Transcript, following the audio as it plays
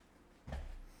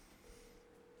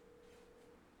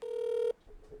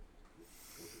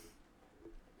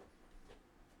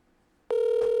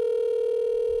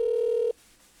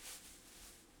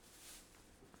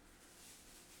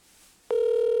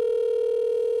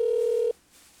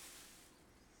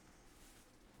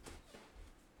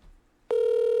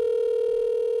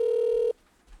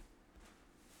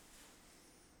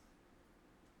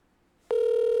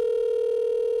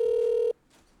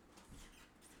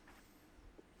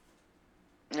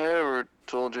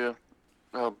told you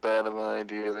how bad of an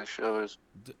idea this show is.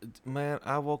 Man,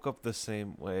 I woke up the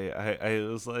same way. I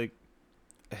was like,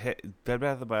 hey, Bed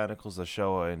Bath & Bionicles is a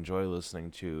show I enjoy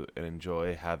listening to and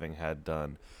enjoy having had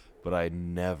done, but I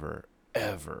never,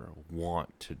 ever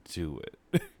want to do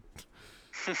it.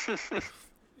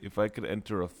 If I could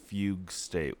enter a fugue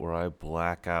state where I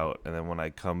black out, and then when I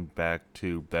come back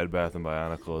to Bed Bath &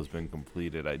 Bionicle has been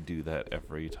completed, I do that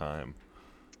every time.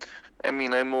 I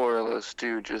mean, I more or less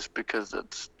do just because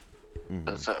Hmm.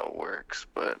 that's how it works.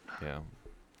 But Yeah.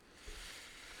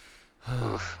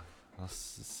 oof. I'll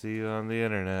see you on the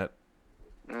internet.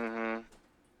 Mhm.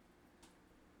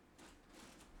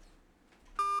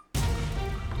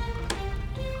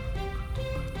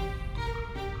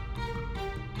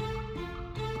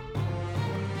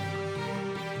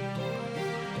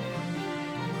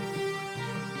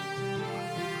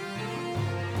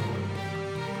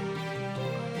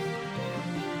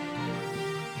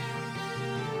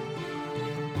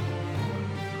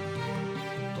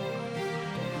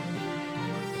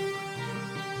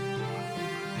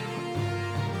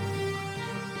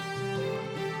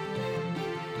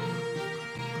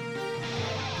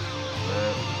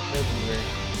 February.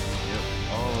 Yep,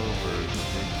 all over the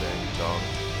Big Bang Dong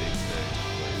Big Bang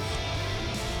place.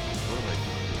 What am I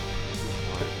doing?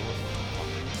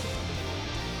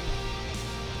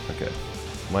 Okay.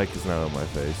 Mike is now on my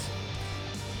face.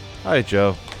 Hi,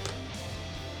 Joe.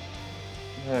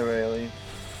 Hi, Riley.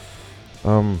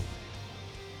 Um,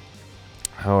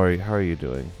 how are you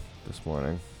doing this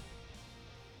morning?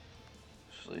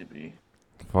 Sleepy.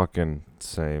 Fucking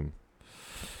same.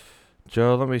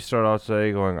 Joe, let me start off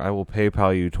today going, I will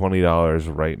PayPal you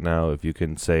 $20 right now if you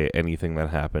can say anything that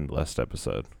happened last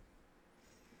episode.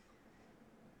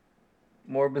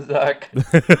 More Bazak.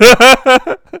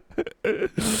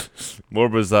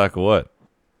 Morbazak what?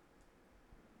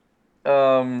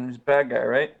 He's a bad guy,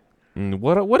 right?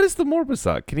 What is the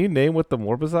Morbazak? Can you name what the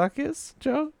Morbazak is,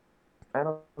 Joe? I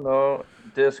don't know.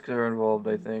 Discs are involved,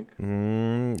 I think.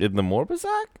 In the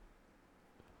Morbazak?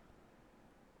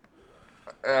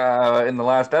 In the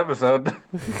last episode.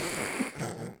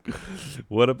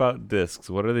 What about discs?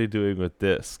 What are they doing with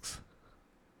discs?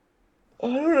 I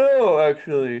don't know,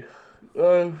 actually.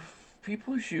 Uh,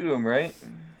 People shoot him, right?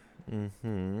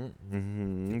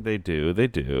 They do. They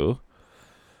do.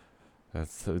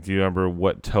 Do you remember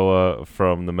what Toa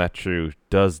from the Metro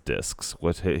does discs?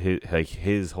 What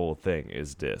his whole thing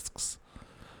is discs.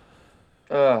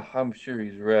 I'm sure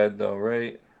he's red though,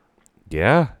 right?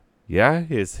 Yeah, yeah.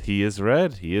 He is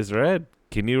red. He is red.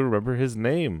 Can you remember his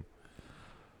name?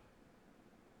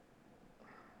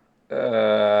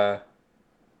 Uh,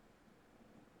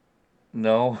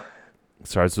 no.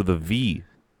 Starts with a V.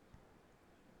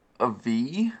 A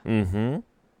V? Mm-hmm.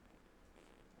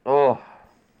 Oh,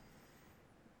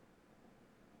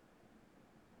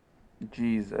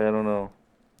 jeez, I don't know.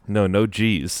 No, no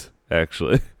G's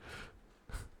actually.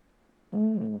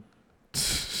 Mm.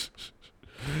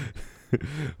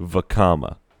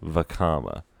 Vakama.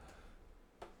 Vakama.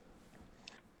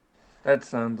 That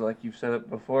sounds like you've said it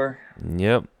before.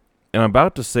 Yep. And I'm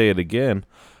about to say it again.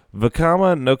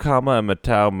 Vakama, Nokama, and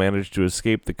Matau managed to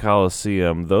escape the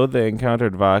Colosseum, though they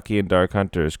encountered Vaki and Dark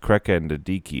Hunters, Kreka and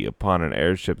Dadiki, upon an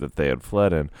airship that they had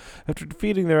fled in. After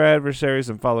defeating their adversaries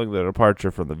and following their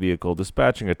departure from the vehicle,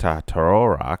 dispatching a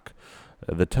Tatarorak,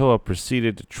 the Toa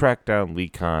proceeded to track down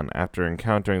Likon. After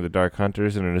encountering the Dark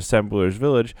Hunters in an assembler's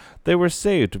village, they were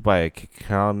saved by a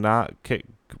Kikanalo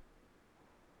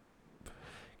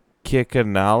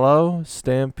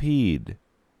stampede.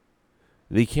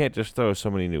 They can't just throw so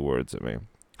many new words at me.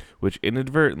 Which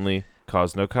inadvertently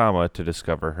caused Nokama to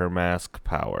discover her mask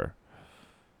power.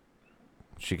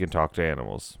 She can talk to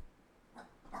animals.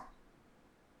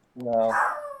 Well,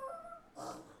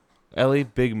 Ellie,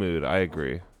 big mood. I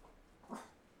agree.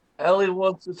 Ellie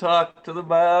wants to talk to the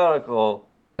Bionicle.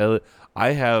 Ellie,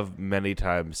 I have many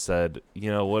times said,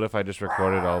 what if I just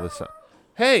recorded all this?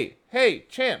 Hey, hey,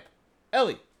 champ,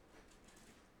 Ellie.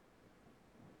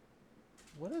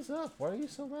 What is up? Why are you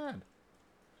so mad?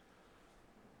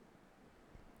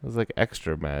 I was like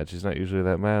extra mad. She's not usually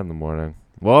that mad in the morning.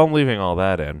 Well, I'm leaving all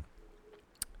that in.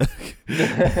 I was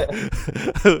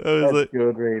That's like,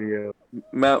 good radio.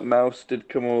 Mouse did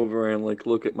come over and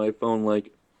look at my phone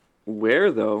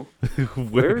where though?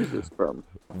 Where is this from?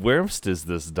 where's does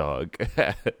this dog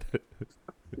at?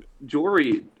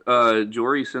 Jory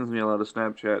sends me a lot of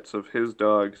Snapchats of his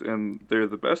dogs, and they're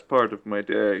the best part of my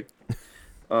day.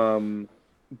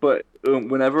 But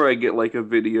whenever I get a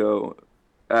video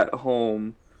at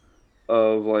home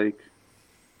of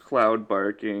Cloud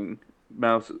barking,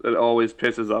 Mouse, it always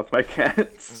pisses off my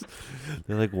cats.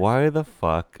 They're like, why the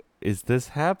fuck is this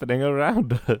happening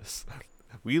around us?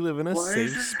 We live in a Why is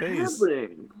safe this space.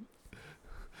 happening?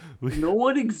 We, No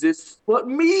one exists but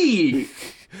me.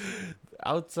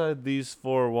 outside these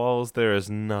four walls, there is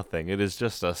nothing. It is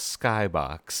just a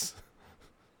skybox.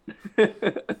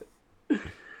 It's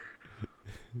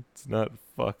not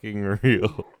fucking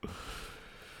real.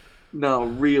 No,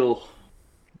 real.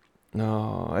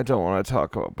 No, I don't want to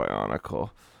talk about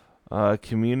Bionicle.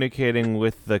 Communicating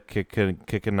with the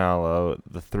Kikanalo,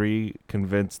 the three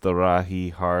convinced the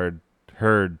Rahi herd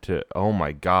to, oh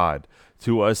my god,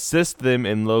 to assist them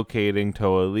in locating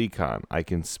Toa Likan. I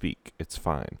can speak. It's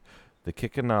fine. The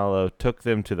Kikanalo took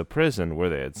them to the prison where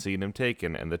they had seen him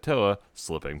taken, and the Toa,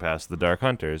 slipping past the Dark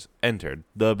Hunters, entered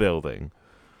the building.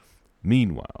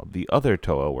 Meanwhile, the other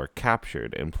Toa were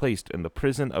captured and placed in the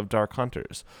prison of Dark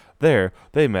Hunters. There,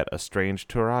 they met a strange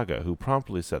Turaga who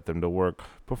promptly set them to work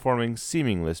performing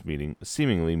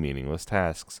seemingly meaningless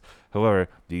tasks. However,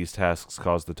 these tasks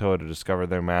caused the Toa to discover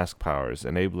their mask powers,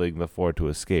 enabling the four to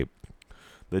escape.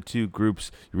 The two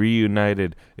groups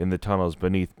reunited in the tunnels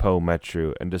beneath Po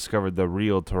Metru and discovered the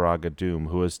real Turaga Doom,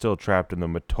 who is still trapped in the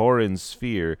Matoran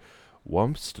Sphere.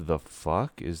 Wumst the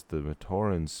fuck is the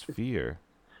Matoran Sphere?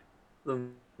 The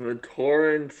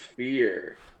Matoran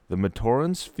Sphere. The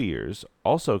Matoran spheres,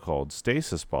 also called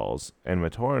stasis balls and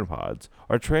Matoran pods,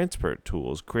 are transport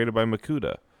tools created by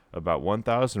Makuta. About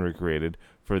 1,000 were created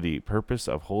for the purpose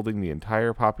of holding the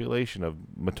entire population of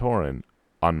Matoran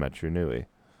on Metru Nui.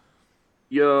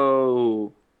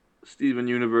 Yo, Steven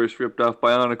Universe ripped off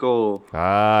Bionicle.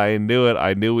 Ah, I knew it.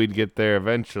 I knew we'd get there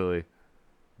eventually.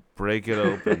 Break it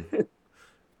open.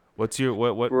 What's your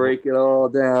Break it all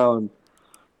down.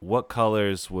 what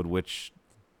colors would which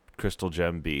crystal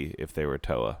gem be if they were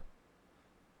Toa?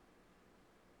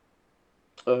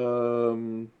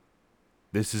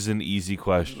 This is an easy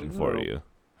question for you.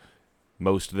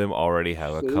 Most of them already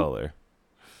have a color.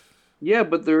 Yeah,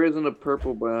 but there isn't a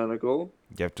purple Bionicle.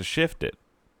 You have to shift it.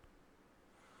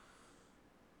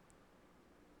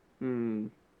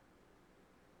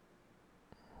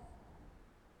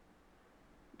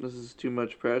 This is too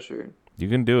much pressure. You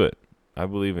can do it. I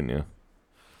believe in you.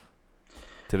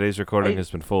 Today's recording has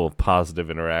been full of positive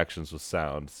interactions with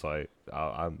sound, so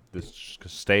I'm just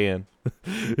stay in.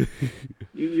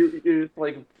 You're just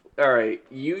like, all right,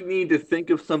 you need to think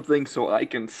of something so I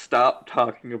can stop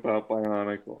talking about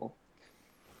Bionicle.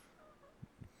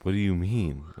 What do you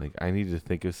mean? Like, I need to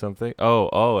think of something?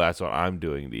 Oh, that's what I'm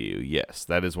doing to you. Yes,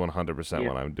 that is 100%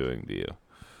 what I'm doing to you.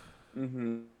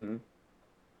 Mm-hmm.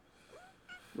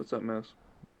 What's up, Mouse?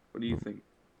 What do you think?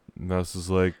 Mouse is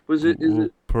like, Is it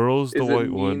Pearl's the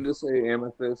white one. Is it mean to say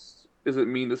amethyst? Is it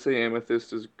mean to say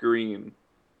amethyst is green?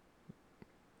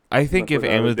 I think if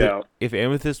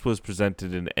amethyst was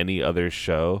presented in any other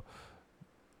show,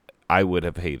 I would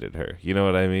have hated her. You know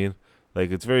what I mean?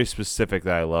 Like, it's very specific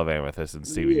that I love Amethyst in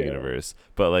Steven Universe.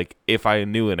 But, like, if I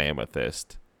knew an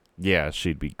Amethyst, yeah,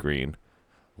 she'd be green.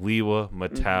 Liwa,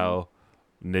 Matau,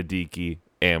 Nadiki,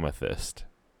 Amethyst.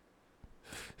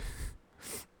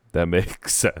 That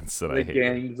makes sense. And I hate the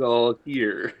gang's all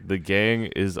here. The gang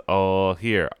is all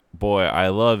here. Boy, I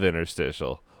love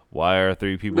Interstitial. Why are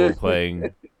 3 people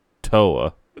playing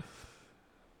Toa?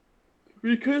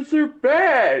 Because they're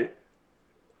bad.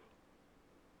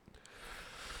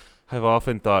 I've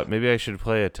often thought maybe I should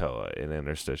play a Toa in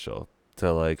Interstitial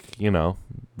to, like, you know,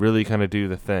 really kind of do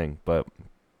the thing. But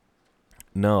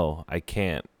no, I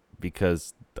can't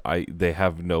because they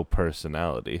have no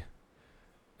personality.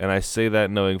 And I say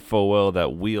that knowing full well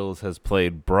that Wheels has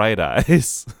played Bright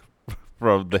Eyes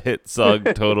from the hit song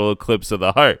Total Eclipse of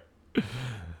the Heart.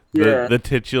 The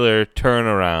titular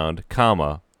turnaround,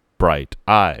 Bright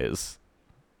Eyes.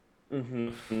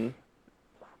 Mm-hmm.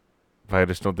 I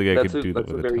just don't think I could do that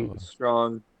with a very Toa.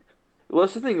 Strong. Well,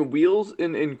 that's the thing. Wheels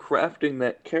in crafting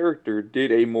that character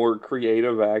did a more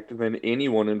creative act than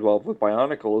anyone involved with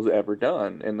Bionicle has ever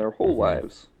done in their whole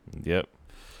lives. Yep.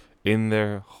 In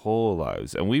their whole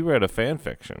lives. And we read a fan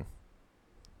fiction.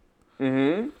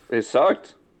 Mm-hmm. It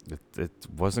sucked. It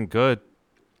wasn't good.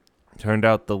 Turned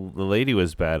out the lady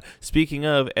was bad. Speaking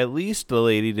of, at least the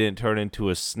lady didn't turn into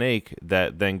a snake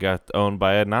that then got owned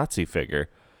by a Nazi figure.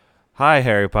 Hi,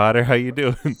 Harry Potter. How you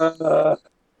doing?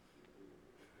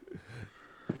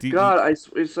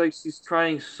 It's like she's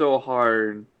trying so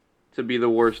hard to be the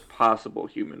worst possible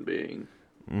human being.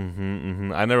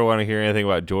 I never want to hear anything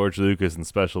about George Lucas and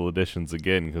special editions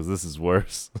again because this is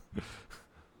worse.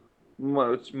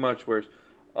 Much worse.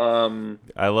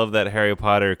 I love that Harry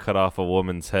Potter cut off a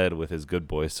woman's head with his good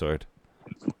boy sword.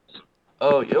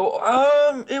 Oh,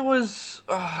 it was.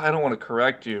 I don't want to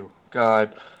correct you,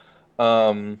 God.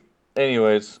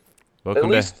 Anyways, Welcome at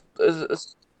least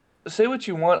say what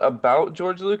you want about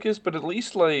George Lucas, but at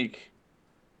least like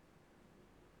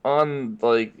on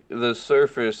like the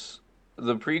surface,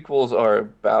 the prequels are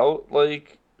about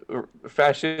like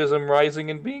fascism rising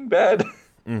and being bad.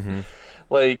 Mm-hmm.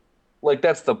 Like like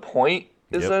that's the point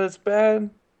is Yep. that it's bad.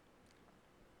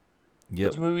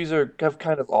 Yep. Those movies are have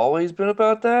kind of always been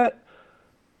about that.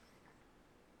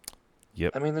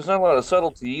 Yep. I mean, there's not a lot of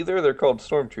subtlety either. They're called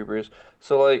stormtroopers.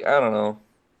 So like, I don't know.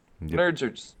 Yep. Nerds are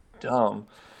just dumb.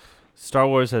 Star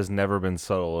Wars has never been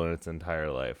subtle in its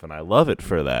entire life, and I love it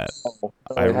for that. No, no,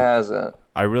 it I hasn't.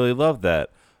 I really love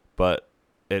that, but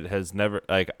it has never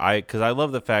because I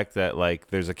love the fact that like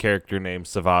there's a character named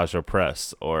Savage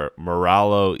Opress or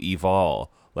Moralo Evol.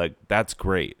 Like that's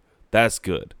great. That's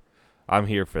good. I'm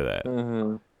here for that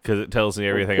Mm-hmm. because it tells me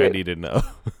Well, everything I need to know.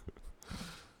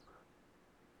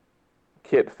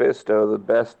 Kit Fisto, the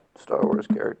best Star Wars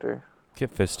character.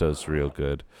 Kit Fisto's real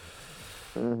good.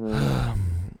 Mm-hmm.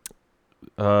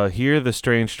 Here, the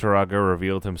strange Turaga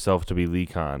revealed himself to be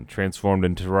Lekon, transformed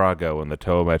into Turaga when the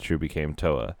Toa Metru became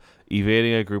Toa.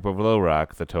 Evading a group of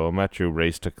Lowrock, the Toa Metru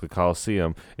raced to the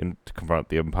Colosseum to confront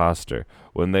the imposter.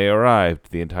 When they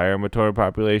arrived, the entire Matoran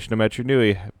population of Metru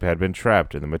Nui had been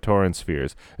trapped in the Matoran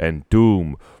spheres, and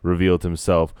Doom revealed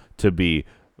himself to be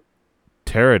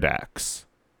Pterodax,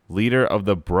 leader of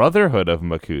the Brotherhood of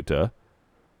Makuta.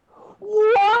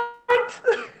 What?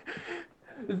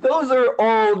 Those are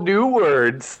all new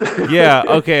words. Yeah,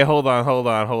 okay, hold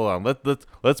on.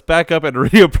 Let's back up and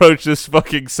reapproach this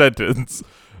fucking sentence.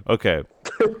 Okay.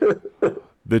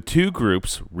 The two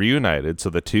groups reunited, so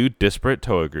the two disparate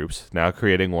Toa groups, now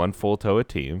creating one full Toa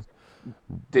team.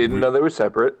 Didn't know they were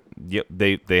separate. Yep,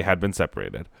 they had been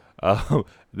separated.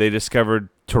 They discovered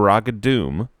Turaga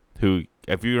Doom, who,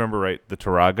 if you remember right, the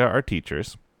Turaga are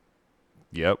teachers.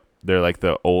 Yep, they're like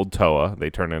the old Toa. They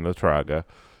turn into Turaga.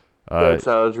 That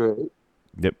sounds right.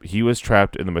 Yep, he was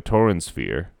trapped in the Matoran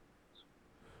sphere.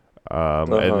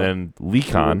 And Uh-huh. then He was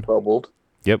Lekon. bubbled.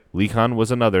 Yep, Lekon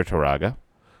was another Turaga.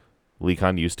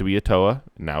 Lekon used to be a Toa,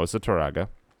 now is a Turaga.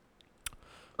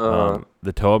 Uh-huh.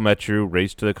 The Toa Metru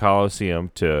raced to the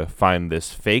Colosseum to find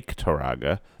this fake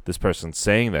Turaga, this person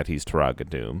saying that he's Turaga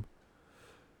Doom.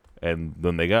 And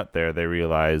when they got there, they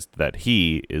realized that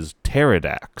he is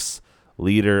Pterodax,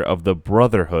 leader of the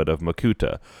Brotherhood of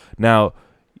Makuta. Now,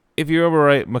 if you remember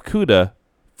right, Makuta,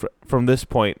 from this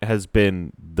point, has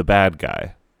been the bad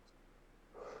guy.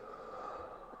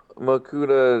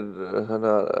 Makuta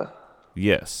Hanada.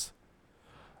 Yes.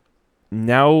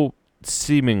 Now,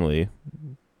 seemingly,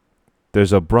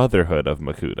 there's a Brotherhood of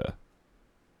Makuta.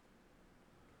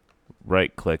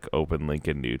 Right-click, open link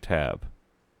in new tab.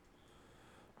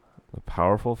 A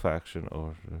powerful faction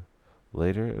over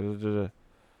later.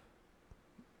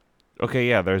 Okay,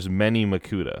 yeah, there's many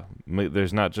Makuta.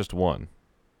 There's not just one.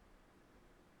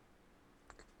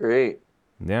 Great.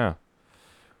 Yeah.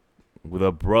 With a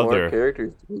More brother.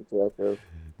 characters to keep track of.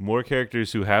 More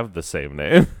characters who have the same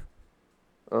name.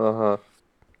 Uh-huh.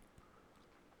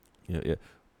 Yeah.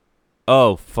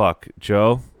 Oh, fuck.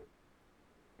 Joe?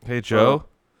 Hey, Joe?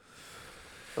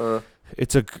 Uh,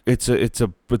 It's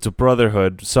a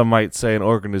brotherhood, some might say an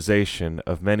organization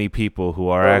of many people who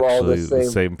are of all actually the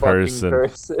same fucking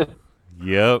person.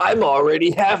 Yep. I'm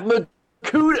already half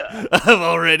Makuta. I'm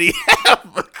already half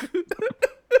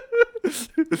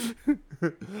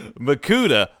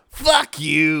Makuta. Fuck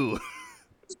you.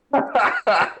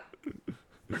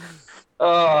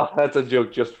 Oh, that's a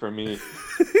joke just for me.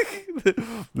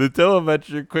 The Toa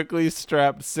Metru quickly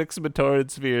strapped 6 Matoran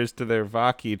spheres to their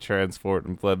Vaki transport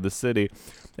and fled the city.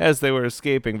 As they were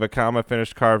escaping, Vakama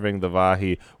finished carving the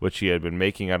Vahi, which he had been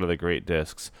making out of the great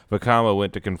discs. Vakama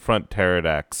went to confront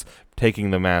Pterodax,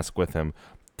 taking the mask with him.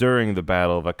 During the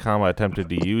battle, Vakama attempted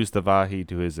to use the Vahi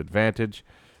to his advantage,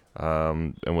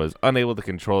 and was unable to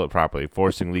control it properly,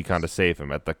 forcing Lekon to save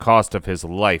him. At the cost of his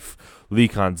life,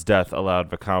 Lekon's death allowed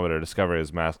Vakama to discover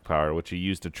his mask power, which he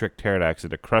used to trick Pterodax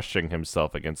into crushing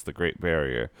himself against the Great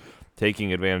Barrier.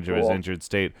 Taking advantage of his Cool. injured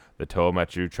state, the Toa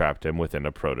Metru trapped him within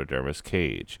a protodermis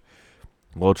cage.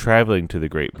 While traveling to the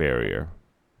Great Barrier,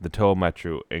 the Toa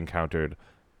Metru encountered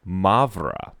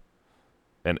Mavra,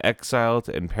 an exiled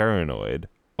and paranoid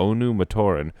Onu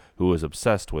Matoran who was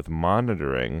obsessed with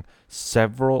monitoring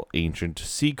several ancient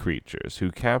sea creatures who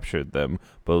captured them,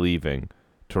 believing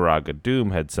Turaga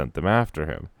Doom had sent them after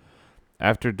him.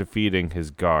 After defeating his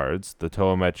guards, the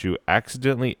Toa Metru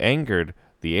accidentally angered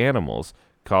the animals,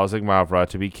 causing Mavra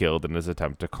to be killed in his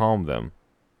attempt to calm them.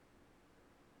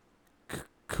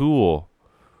 Cool.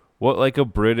 What like a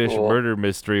British Cool. murder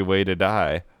mystery way to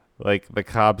die. Like the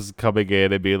cops coming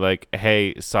in and being like,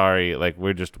 "Hey, sorry, like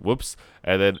we're just whoops,"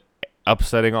 and then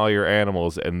upsetting all your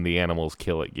animals and the animals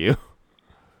killing you.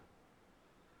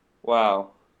 Wow.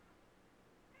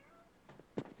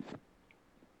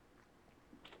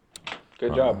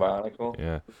 Good job, Bionicle.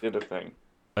 Yeah. You did a thing.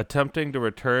 Attempting to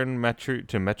return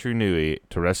to Metru Nui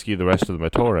to rescue the rest of the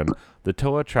Matoran, the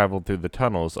Toa traveled through the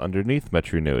tunnels underneath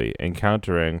Metru Nui,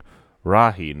 encountering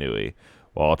Rahi Nui.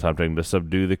 While attempting to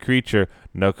subdue the creature,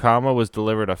 Nokama was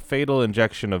delivered a fatal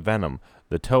injection of venom.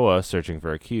 The Toa, searching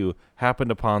for a cue,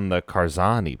 happened upon the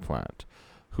Karzani plant,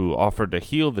 who offered to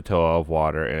heal the Toa of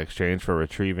water in exchange for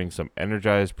retrieving some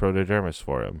energized protodermis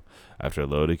for him. After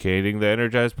locating the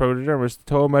energized protodermis, the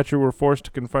Toa Metru were forced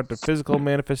to confront a physical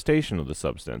manifestation of the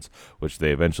substance, which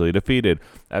they eventually defeated.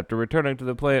 After returning to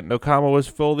the plant, Nokama was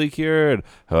fully cured.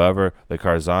 However, the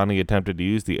Karzani attempted to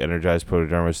use the energized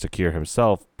protodermis to cure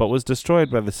himself, but was destroyed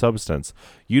by the substance.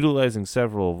 Utilizing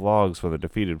several logs from the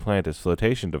defeated plant as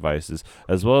flotation devices,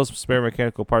 as well as some spare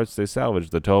mechanical parts they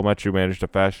salvaged, the Toa Metru managed to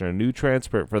fashion a new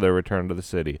transport for their return to the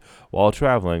city. While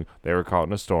traveling, they were caught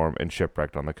in a storm and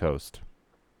shipwrecked on the coast.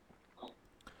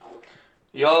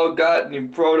 Y'all got any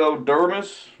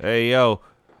protodermis? Hey, yo,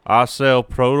 I sell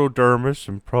protodermis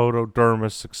and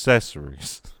protodermis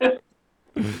accessories.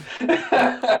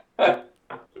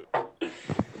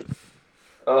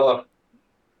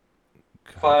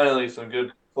 Finally some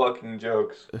good fucking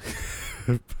jokes.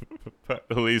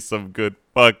 At least some good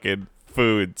fucking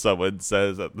food, someone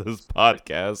says at this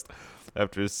podcast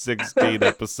after 16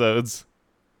 episodes.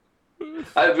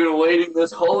 I've been waiting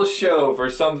this whole show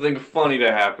for something funny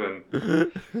to happen.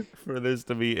 For this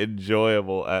to be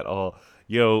enjoyable at all.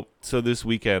 Yo, so this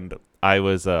weekend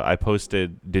I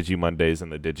posted Digimondays in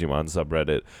the Digimon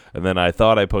subreddit, and then I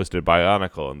thought I posted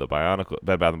Bionicle in the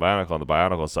Bed Bath & Bionicle in the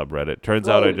Bionicle subreddit. Turns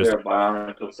out I just... There's a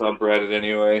Bionicle subreddit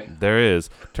anyway. There is.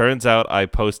 Turns out I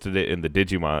posted it in the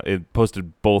Digimon. It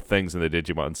posted both things in the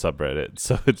Digimon subreddit.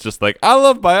 So it's just like, I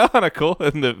love Bionicle,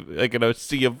 and the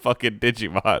sea of fucking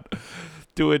Digimon.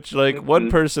 To which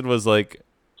one person was like,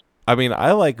 I mean,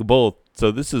 I like both, so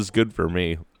this is good for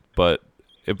me, but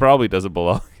it probably doesn't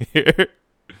belong here.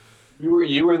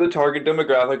 You were the target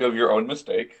demographic of your own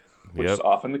mistake, which Yep. is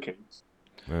often the case.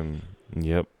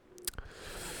 Yep.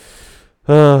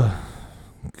 Oh,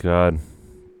 God.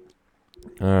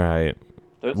 All right.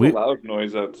 There's a loud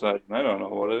noise outside, and I don't know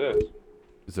what it is.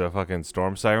 Is it a fucking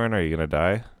storm siren? Are you gonna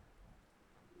die?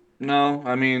 No,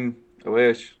 I mean, I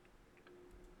wish.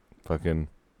 Fucking...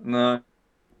 No, I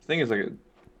think it's like a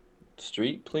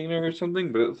street cleaner or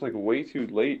something, but it's like way too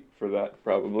late for that,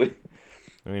 probably.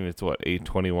 I mean, it's what,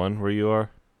 8:21 where you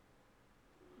are?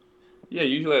 Yeah,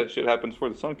 usually that shit happens before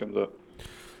the sun comes up.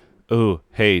 Ooh,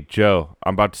 hey, Joe,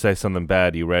 I'm about to say something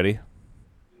bad. You ready?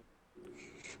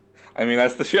 I mean,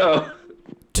 that's the show.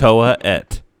 Toa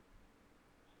et.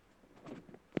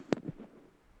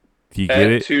 Do you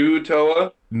get it? To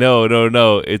Toa? No.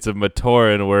 It's a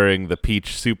Matoran wearing the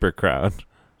Peach Super Crown.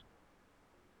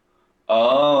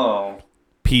 Oh.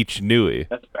 Peach Nui.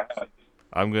 That's bad.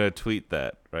 I'm going to tweet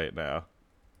that right now.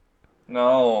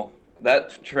 No.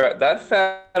 That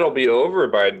fat'll be over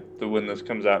by when this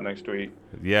comes out next week.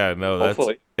 Yeah, no,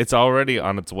 Hopefully. it's already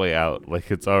on its way out.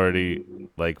 It's already,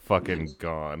 fucking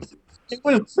gone. It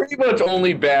was pretty much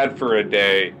only bad for a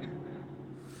day.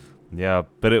 Yeah,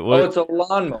 but it was... Oh, it's a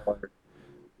lawnmower.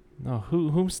 No,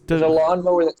 whom's... There's a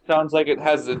lawnmower that sounds like it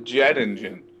has a jet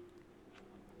engine.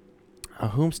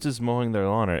 Whom's just mowing their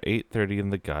lawn at 8:30 in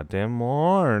the goddamn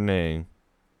morning?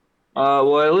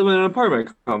 Well, I live in an apartment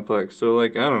complex, so, I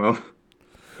don't know.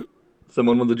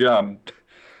 Someone with a job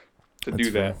to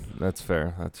do that. That's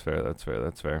fair.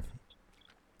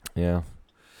 Yeah.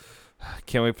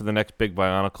 Can't wait for the next big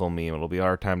Bionicle meme. It'll be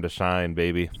our time to shine,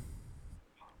 baby.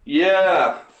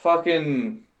 Yeah,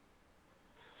 fucking...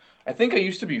 I think I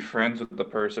used to be friends with the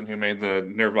person who made the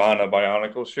Nirvana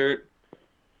Bionicle shirt.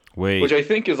 Wait. Which I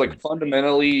think is,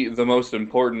 fundamentally the most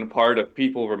important part of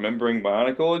people remembering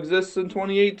Bionicle exists in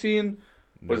 2018.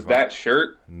 Was that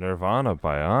shirt? Nirvana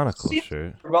Bionicle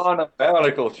shirt. Nirvana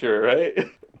Bionicle shirt,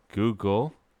 right?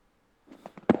 Google.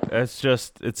 It's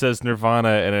just, it says Nirvana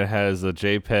and it has a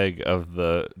JPEG of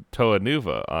the Toa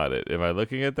Nuva on it. Am I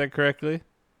looking at that correctly?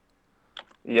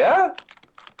 Yeah.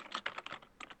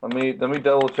 Let me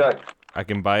double check. I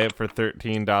can buy it for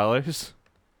 $13.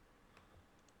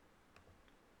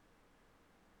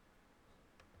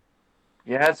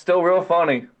 Yeah, it's still real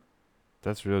funny.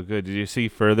 That's real good. Did you see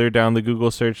further down the Google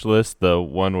search list the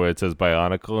one where it says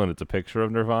Bionicle and it's a picture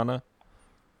of Nirvana?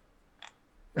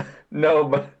 No,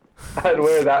 but I'd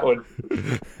wear that one.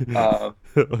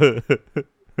 And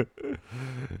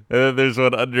then there's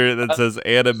one under it that says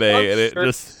anime, and it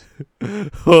just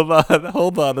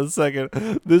Hold on a second.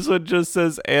 This one just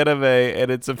says anime,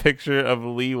 and it's a picture of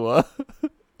Liwa.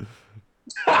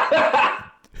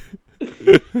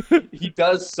 He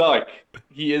does suck.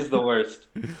 He is the worst.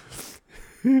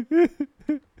 I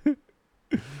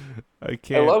I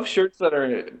can't. love shirts that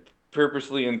are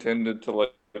purposely intended to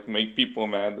like make people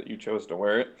mad that you chose to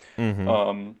wear it. Mm-hmm.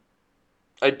 Um,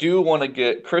 I do want to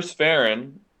get Chris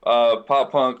Farron,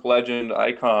 pop punk legend,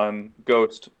 icon,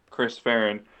 ghost Chris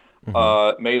Farron,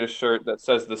 Mm-hmm. made a shirt that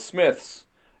says the Smiths,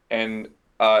 and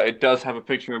it does have a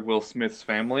picture of Will Smith's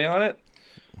family on it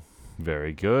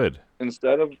Very good.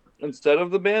 instead of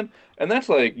the band, and that's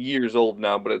like years old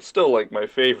now, but it's still like my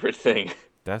favorite thing.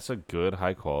 That's a good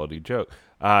high quality joke.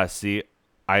 See,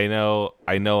 I know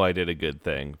I did a good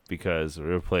thing because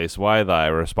replace why I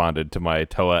responded to my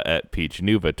Toa et Peach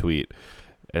Nuva tweet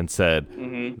and said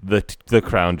hmm the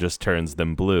crown just turns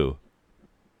them blue.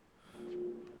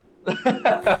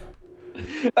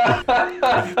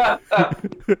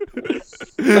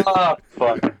 Ah,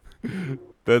 fuck.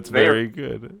 That's They're very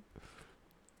good.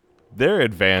 They're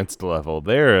advanced level.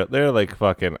 They're like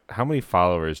fucking. How many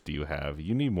followers do you have?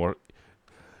 You need more.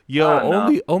 Yo, not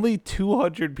enough. only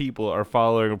 200 people are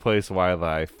following Replace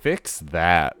Wildlife. Fix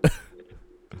that.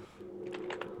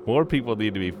 More people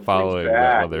need to be Brings following that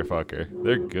back. motherfucker.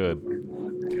 They're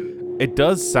good. It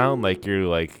does sound like you're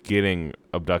like getting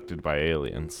abducted by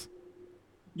aliens.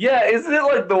 Yeah, isn't it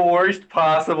like the worst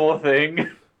possible thing for a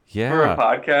Yeah,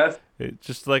 podcast? it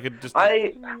just like it just.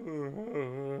 I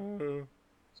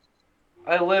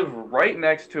I live right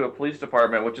next to a police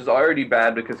department, which is already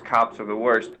bad because cops are the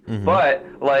worst. Mm-hmm. But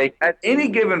like at any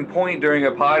given point during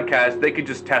a podcast, they could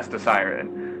just test a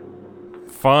siren,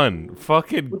 Fun,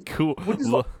 fucking which, cool. which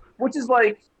is which is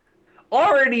like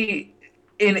already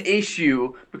an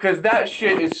issue because that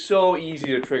shit is so easy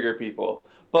to trigger people.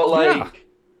 But Yeah. like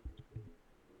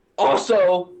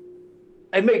also,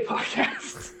 I make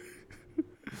podcasts.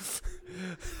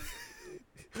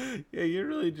 Yeah, you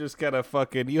really just gotta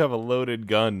fucking. You have a loaded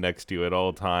gun next to you at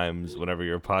all times whenever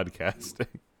you're podcasting.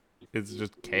 It's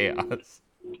just chaos.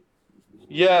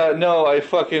 Yeah, no, I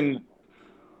fucking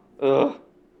ugh,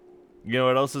 You know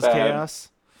what else is bad. chaos?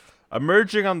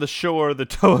 Emerging on the shore, the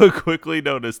Toa quickly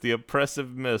noticed the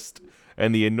oppressive mist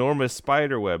and the enormous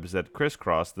spider webs that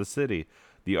crisscrossed the city.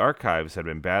 The archives had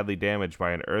been badly damaged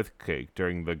by an earthquake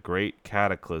during the Great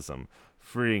Cataclysm,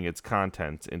 freeing its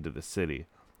contents into the city.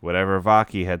 Whatever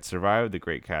Vaki had survived the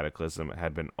Great Cataclysm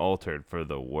had been altered for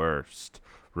the worst.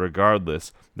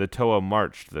 Regardless, the Toa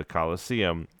marched to the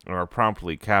Colosseum and were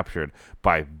promptly captured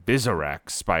by Bizarak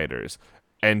spiders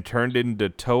and turned into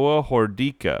Toa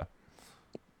Hordica.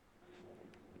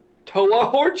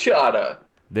 Toa horchata.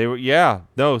 They were, yeah,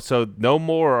 no, so no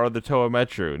more are the Toa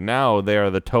Metru. Now they are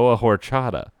the Toa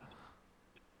Horchata.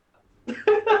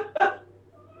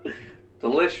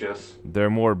 Delicious. They're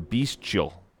more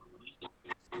bestial.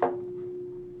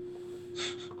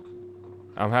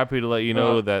 I'm happy to let you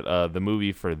know Uh, that the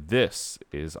movie for this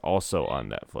is also on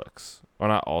Netflix. Or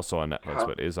not also on Netflix,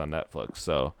 but is on Netflix.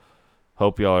 So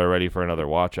hope y'all are ready for another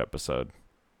watch episode.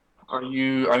 are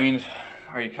you? I mean,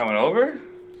 are you coming over?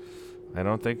 I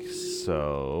don't think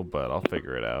so, but I'll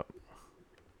figure it out.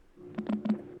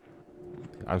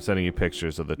 I'm sending you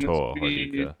pictures of the It's Toa be,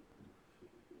 Hordica.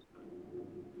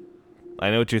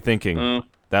 I know what you're thinking. uh,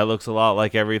 That looks a lot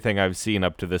like everything I've seen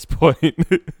up to this point.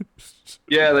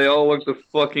 yeah, they all look the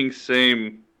fucking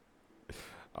same.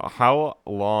 How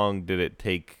long did it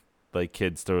take like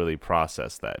kids to really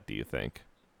process that, do you think?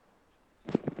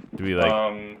 To be like,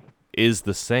 Um, is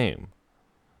the same.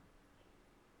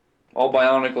 all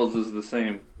Bionicles is the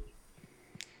same.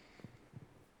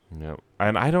 Yep.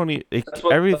 And I don't That's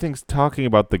what. everything's talking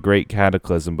about the Great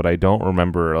Cataclysm, but I don't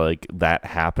remember like that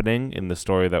happening in the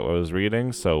story that I was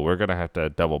reading, so we're gonna have to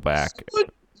double back.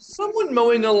 Someone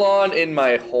mowing a lawn in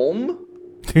my home,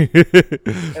 and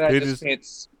I They just just can't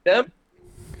see them.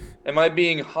 Am I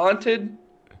being haunted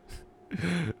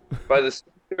by the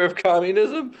specter of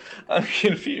communism? I'm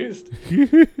confused.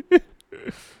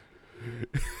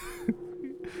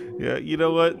 Yeah, you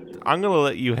know what? I'm gonna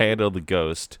let you handle the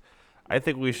ghost. I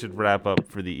think we should wrap up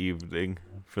for the evening,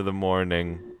 for the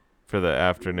morning, for the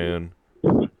afternoon.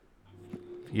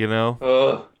 You know?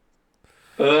 Ugh.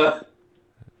 Ugh.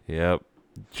 Yep.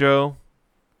 Joe.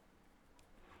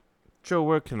 Joe,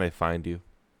 where can they find you?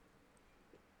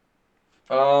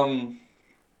 Um.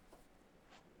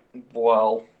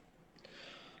 Well,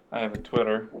 I have a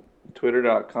Twitter.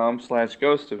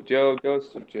 Twitter.com/ghostofjoe,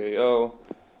 ghostofjo.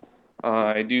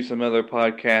 I do some other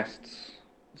podcasts,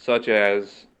 such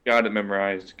as Got It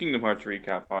Memorized, Kingdom Hearts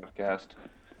Recap podcast.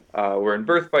 We're in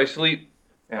Birth by Sleep,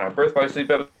 And our Birth by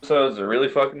Sleep episodes are really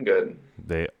fucking good.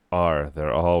 They are.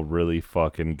 They're all really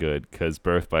fucking good because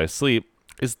Birth by Sleep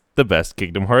is the best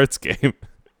Kingdom Hearts game.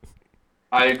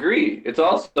 I agree. It's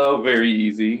also very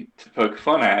easy to poke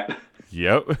fun at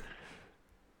Yep.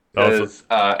 Also, because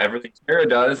everything Terra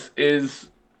does is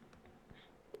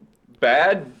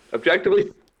bad,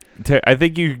 objectively. I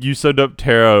think you summed up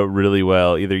Terra really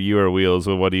well. Either you or Wheels,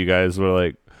 when one of you guys were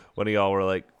like, one of y'all were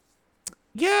like,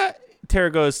 yeah,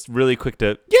 Terra goes really quick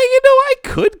to, yeah, I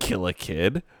could kill a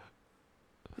kid.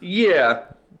 Yeah.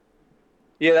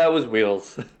 Yeah, that was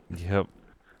Wheels. Yep.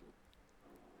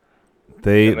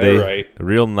 They They're right.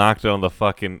 real knocked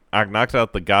knocked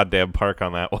out the goddamn park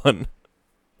on that one.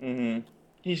 Mm-hmm.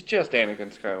 He's just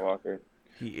Anakin Skywalker.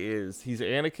 He is. He's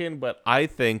Anakin, but I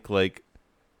think like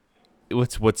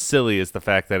what's silly is the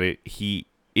fact that he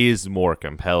is more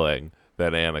compelling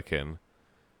than Anakin.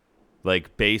 Like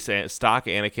stock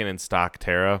Anakin and stock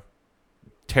Terra,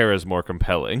 Terra's more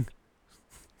compelling.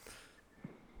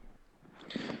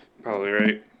 Probably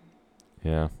right.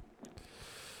 Yeah.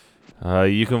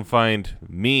 You can find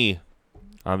me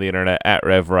on the internet at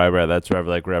Rev Rye Bread. That's Rev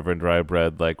like Reverend Rye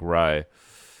Bread, like rye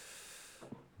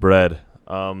bread.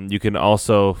 You can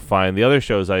also find the other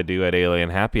shows I do at Alien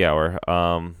Happy Hour,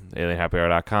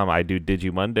 alienhappyhour.com. I do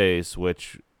Digi Mondays,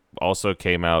 which also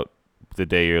came out the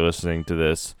day you're listening to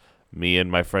this. Me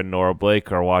and my friend Nora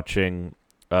Blake are watching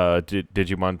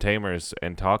Digimon Tamers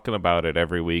and talking about it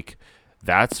every week.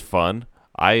 That's fun.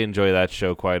 I enjoy that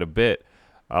show quite a bit.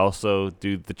 I also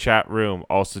do the chat room,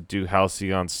 also do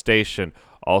Halcyon Station,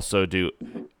 also do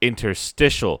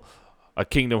Interstitial, a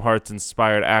Kingdom Hearts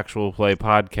inspired actual play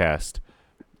podcast.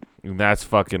 And that's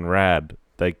fucking rad.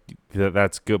 Like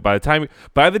that's good. By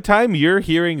the time you're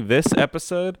hearing this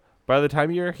episode,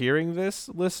 listener,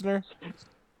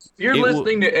 If you're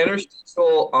listening to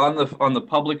Interstitial on the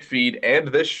public feed and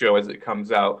this show as it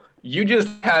comes out, you just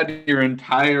had your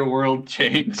entire world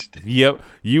changed. Yep,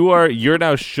 you're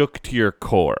now shook to your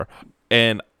core,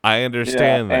 and I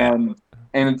understand that.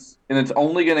 And it's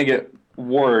only gonna get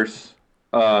worse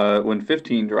when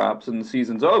 15 drops and the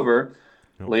season's over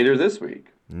later this week.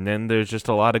 And then there's just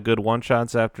a lot of good one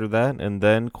shots after that, and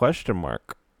then question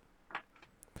mark.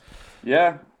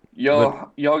 Yeah, y'all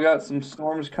got some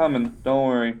storms coming. Don't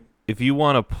worry. If you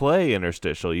want to play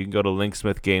Interstitial, you can go to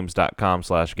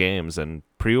linksmithgames.com/games and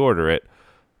pre-order it,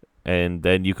 and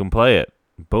then you can play it.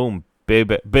 Boom,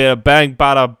 baby, bang,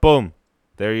 bada, boom.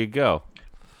 There you go.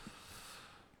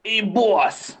 Hey,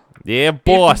 boss. Yeah,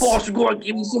 boss. Hey, boss, gonna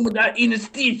give me some of that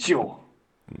Interstitial.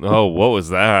 Oh, what was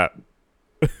that?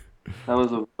 That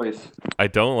was a voice. I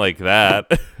don't like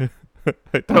that.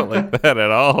 I don't like that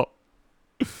at all.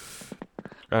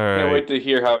 All right. Can't wait to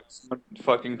hear how it's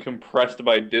fucking compressed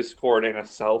by Discord and a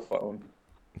cell phone.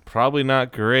 Probably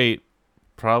not great.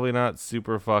 Probably not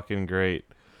super fucking great.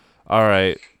 All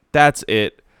right. That's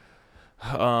it.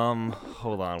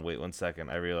 Hold on. Wait 1 second.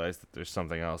 I realized that there's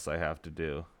something else I have to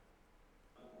do.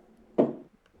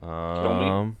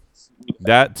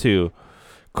 That too.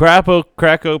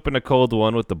 Crack open a cold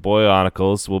one with the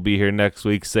Boyonicles. We'll be here next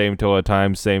week. Same Toa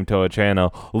time, same Toa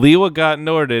channel. Liwa got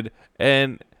Norded,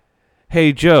 and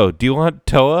hey Joe, do you want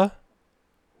Toa?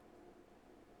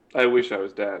 I wish I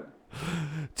was dad.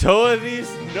 Toa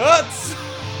these nuts!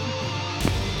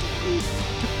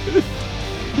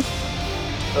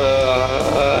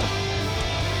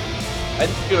 I'm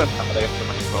just gonna answer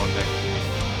my phone next.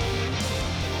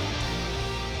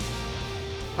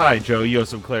 Hi, Joe. You have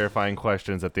some clarifying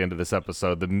questions at the end of this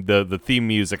episode. The theme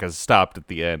music has stopped at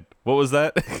the end. What was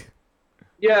that?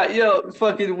 Yeah,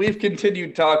 fucking, we've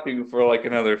continued talking for like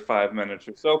another 5 minutes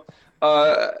or so.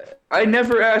 I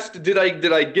never asked, did I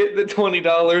get the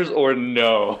 $20 or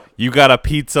no? You got a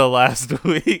pizza last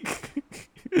week.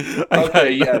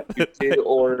 Okay, yeah, you did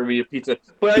order me a pizza,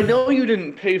 but I know you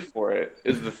didn't pay for it.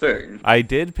 Is the thing. I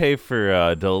did pay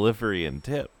for delivery and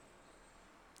tip.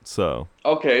 So.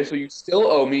 Okay, so you still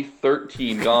owe me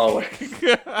 $13.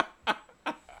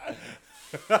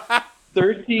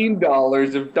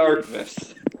 $13 of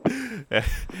darkness.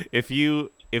 If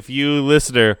you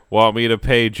listener want me to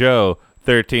pay Joe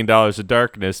 $13 of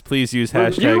darkness, please use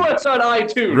hashtag Review us on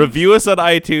iTunes. Review us on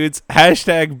iTunes.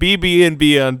 Hashtag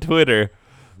BBNB on Twitter.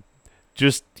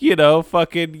 Just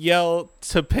fucking yell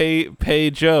to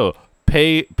pay Joe.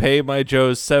 Pay my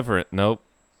Joe's severance. Nope.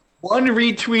 1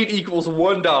 retweet equals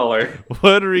 $1.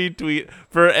 1 retweet.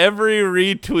 For every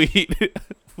retweet,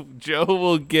 Joe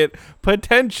will get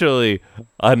potentially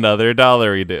another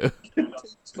dollar he do.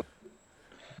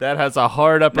 That has a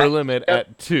hard upper limit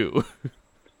at 2.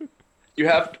 You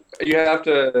have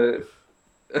to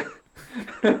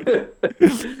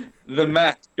the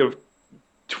mask of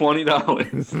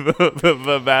 $20.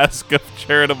 the mask of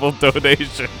charitable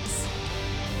donations.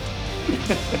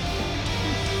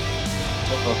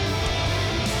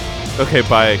 Okay,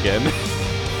 bye again.